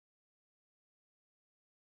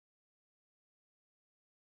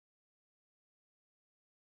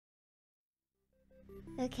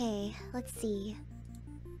Okay, let's see.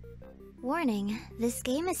 Warning, this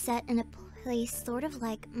game is set in a place sort of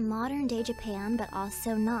like modern-day Japan, but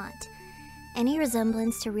also not. Any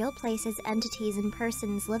resemblance to real places, entities, and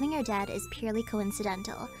persons, living or dead, is purely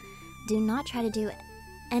coincidental. Do not try to do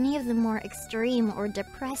any of the more extreme or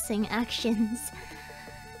depressing actions.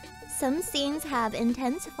 Some scenes have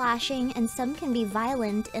intense flashing, and some can be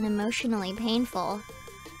violent and emotionally painful.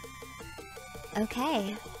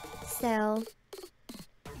 Okay, so...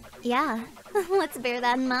 yeah, let's bear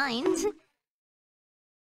that in mind.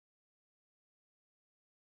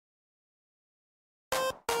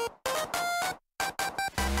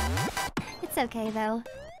 It's okay, though.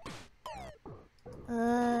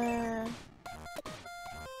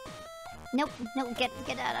 Nope, get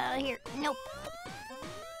out of here. Nope.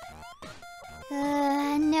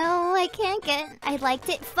 No, I can't get... I liked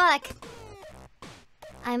it, fuck!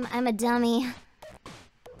 I'm a dummy.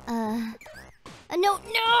 No!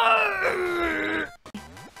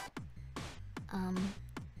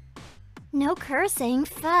 No cursing,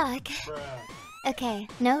 fuck. Okay,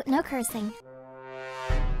 no cursing.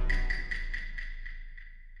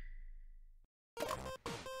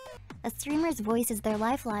 A streamer's voice is their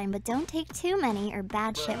lifeline, but don't take too many or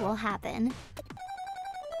bad shit will happen.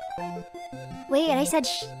 Wait, I said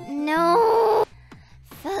no!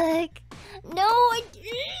 Fuck. No,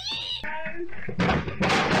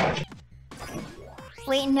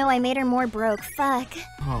 Wait, no, I made her more broke. Fuck.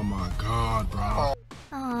 Oh my god, bro.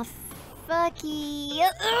 Aw, fucky.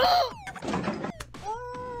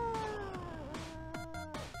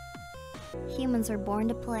 Humans are born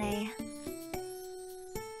to play.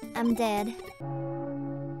 I'm dead.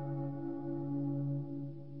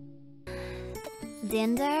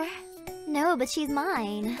 Dinder? No, but she's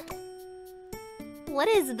mine. What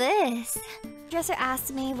is this? Dresser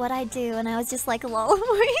asked me what I do, and I was just like, lol,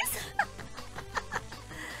 boys.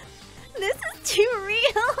 This is too real.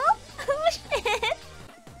 Oh shit.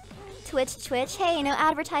 Twitch. Hey, no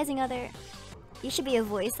advertising other. You should be a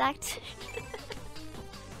voice actor.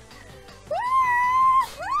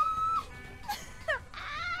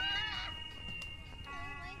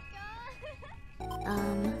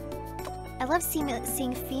 I love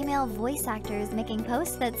seeing female voice actors making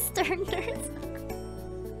posts that stir nerds.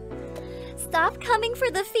 Stop coming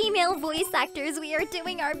for the female voice actors. We are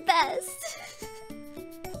doing our best.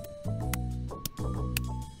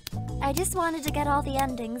 I just wanted to get all the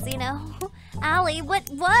endings, you know? Allie, what?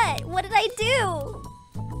 What did I do?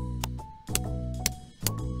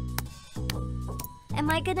 Am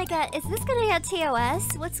I gonna get... Is this gonna get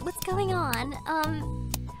TOS? What's going on?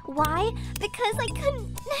 Why? Because I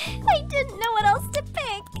didn't know what else to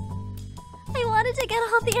pick. I wanted to get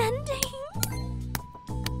all the endings.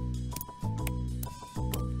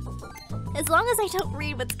 As long as I don't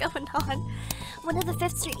read what's going on. One of the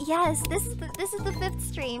 5th stream. Yes, this is the 5th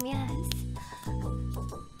stream. Yes.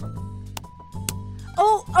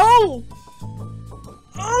 Oh!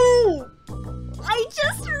 I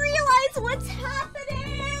just realized what's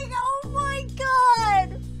happening. Oh my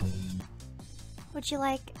god. Would you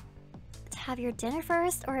like to have your dinner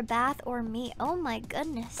first, or a bath, or me? Oh my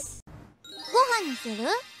goodness. ご飯にする？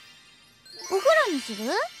お風呂にす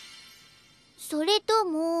る？それと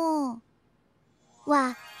も、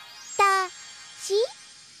わたし？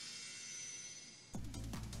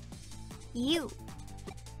 You.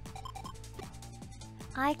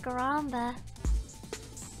 Ay caramba.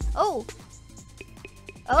 Oh.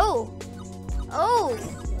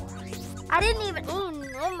 I didn't even. Oh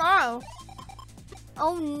no.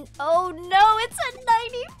 Oh no, it's a 94.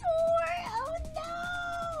 Oh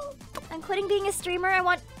no. I'm quitting being a streamer. I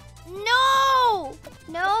want. No.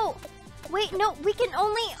 Wait, no. We can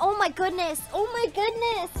only. Oh my goodness.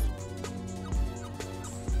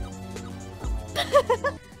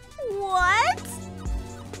 What?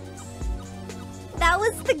 That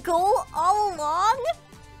was the goal all along?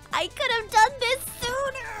 I could have done this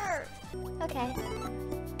sooner! Okay.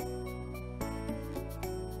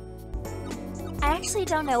 I actually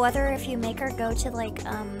don't know whether if you make her go to like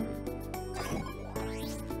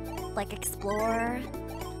explore.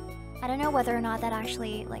 I don't know whether or not that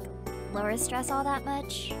actually like lowers stress all that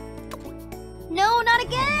much. No, not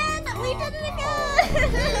again! We did it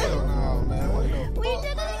again!